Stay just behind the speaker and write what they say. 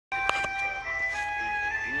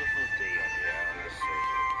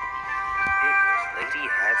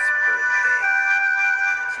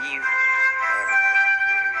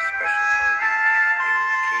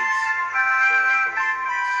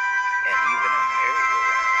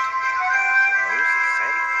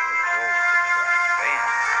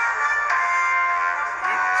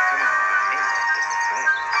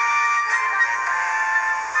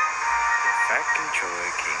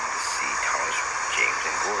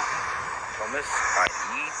Thomas, I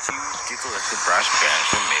need to collect the brass bands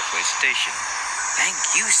from Midway Station. Thank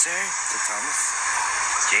you, sir, said Thomas.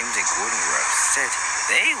 James and Gordon were upset.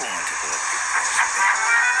 They wanted to collect the brass bands.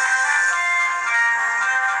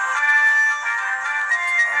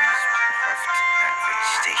 Thomas puffed at the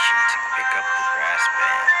station to pick up the brass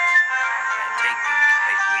bands and take them to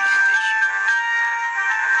Midway Station.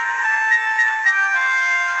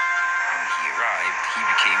 When he arrived, he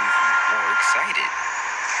became even more excited.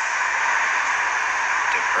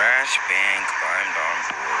 The brass band climbed on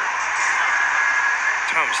board.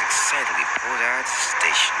 Thomas excitedly pulled out of the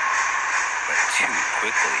station, but too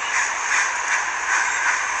quickly.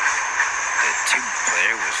 The tuba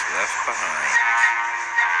player was left behind.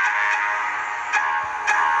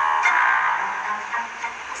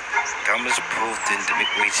 Thomas pulled into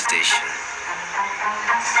Midway Station.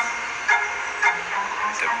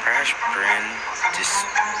 The brass band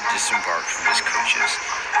disembarked from his coaches.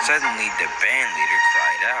 Suddenly, the band leader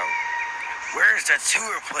cried out, "Where's the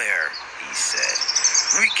tuba player?" he said.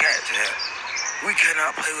 We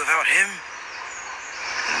cannot play without him."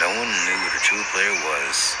 No one knew what a tuba player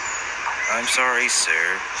was. "I'm sorry,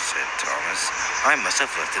 sir," said Thomas. "I must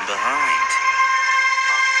have left him behind."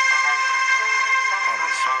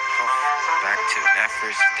 Thomas puffed back to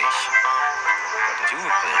Nafford Station, but the tuba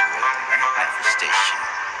player wasn't at Nafford Station.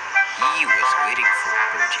 He was waiting for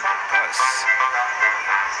Bertie the bus.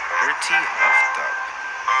 Bertie huffed up.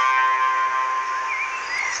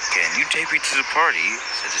 "Can you take me to the party?"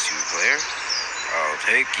 said the tuba player. "I'll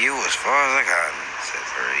take you as far as I can," said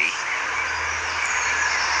Bertie.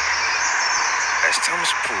 As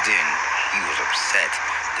Thomas pulled in, he was upset.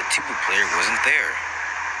 The tuba player wasn't there.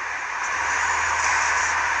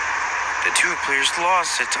 "The tuba player's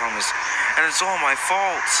lost," said Thomas, "and it's all my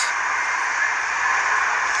fault."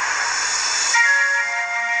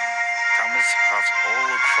 Thomas huffed all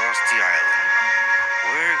across the island.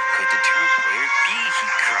 Where could the tuba player be? He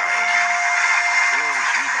cried. Little did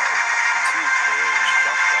he know, the tuba player was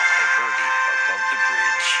dropped off by Bertie above the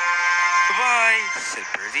bridge. "Goodbye," said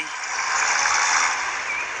Bertie.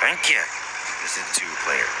 "Thank you," said the tuba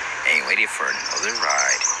player, and he waited for another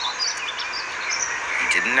ride. He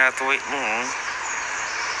didn't have to wait long.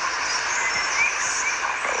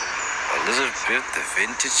 Elizabeth, the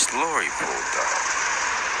vintage lorry, pulled up.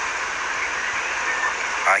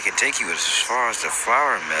 "I can take you as far as the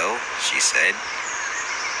flour mill," she said.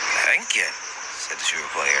 "Thank you," said the tuba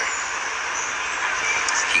player.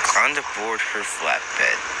 He climbed aboard her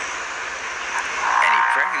flatbed, and he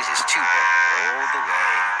practiced his tuba all the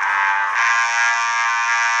way.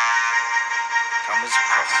 Thomas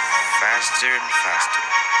puffed faster and faster.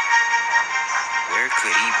 "Where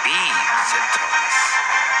could he be?" said Thomas.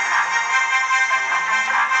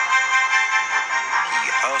 He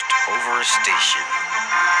huffed over a station.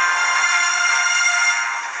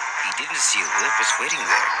 He didn't see Elizabeth waiting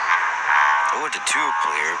there, or the tuba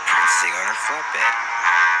player practicing on her flatbed,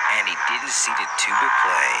 and he didn't see the tuba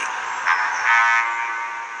playing.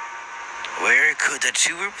 "Where could the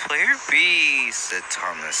tuba player be?" said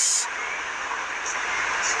Thomas.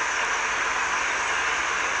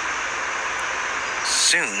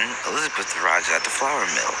 Soon, Elizabeth arrived at the flour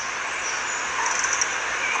mill.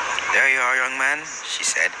 "There you are, young man," she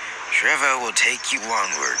said. "Trevor will take you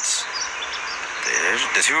onwards."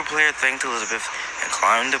 The tuba player thanked Elizabeth and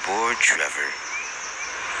climbed aboard Trevor.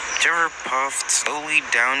 Trevor puffed slowly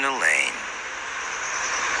down the lane.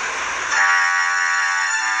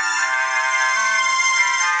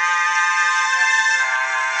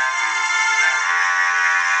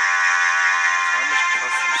 Thomas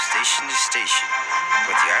puffed from station to station,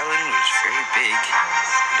 but the island was very big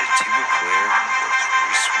and the tuba player was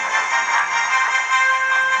very small.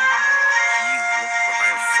 He looked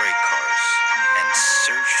behind freight cars and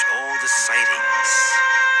searched all the sightings.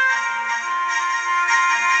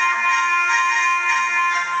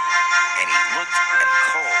 And he looked and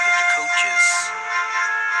called at the coaches.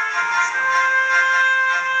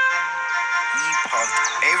 He puffed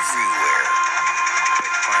everywhere,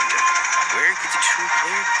 but find him. "Where could the tuba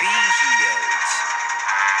player be?" he yelled.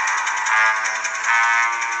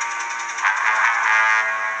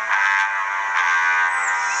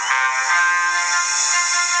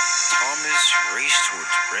 Thomas raced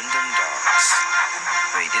towards Brendan Docks,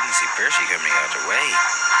 but he didn't see Percy coming out the way.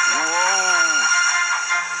 Whoa!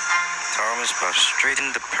 Thomas puffed straight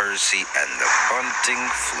into Percy, and the bunting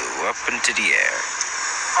flew up into the air.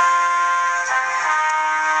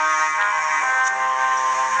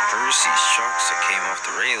 Percy's shocks came off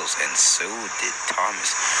the rails, and so did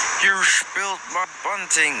Thomas. "You spilled my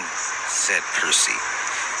bunting," said Percy.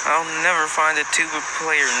 "I'll never find a tuba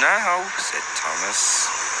player now," said Thomas.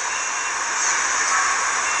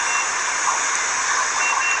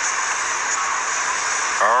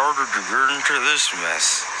 did you get into this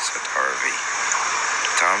mess? Said Harvey.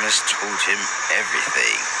 Thomas told him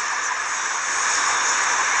everything.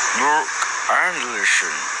 Look and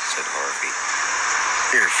listen, said Harvey.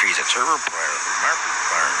 If he's a tuba player, he might be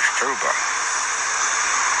playing his tuba.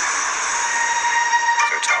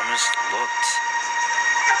 So Thomas looked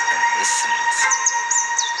and listened.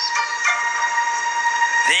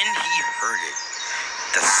 Then he heard it,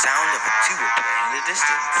 the sound of a tuba playing in the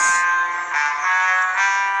distance.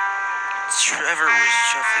 Trevor was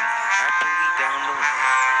shuffling happily down the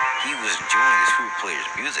lane. He was enjoying the tuba player's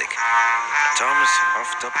music. Thomas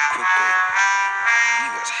huffed up quickly. He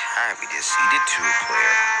was happy to see the tuba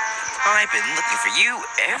player. I've been looking for you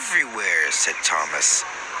everywhere, said Thomas.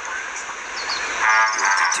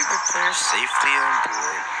 With the tuba player safely on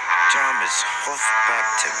board, Thomas huffed back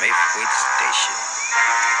to Mayfleet Station.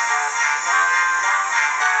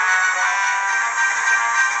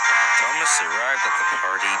 Thomas arrived at the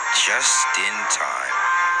party just in time.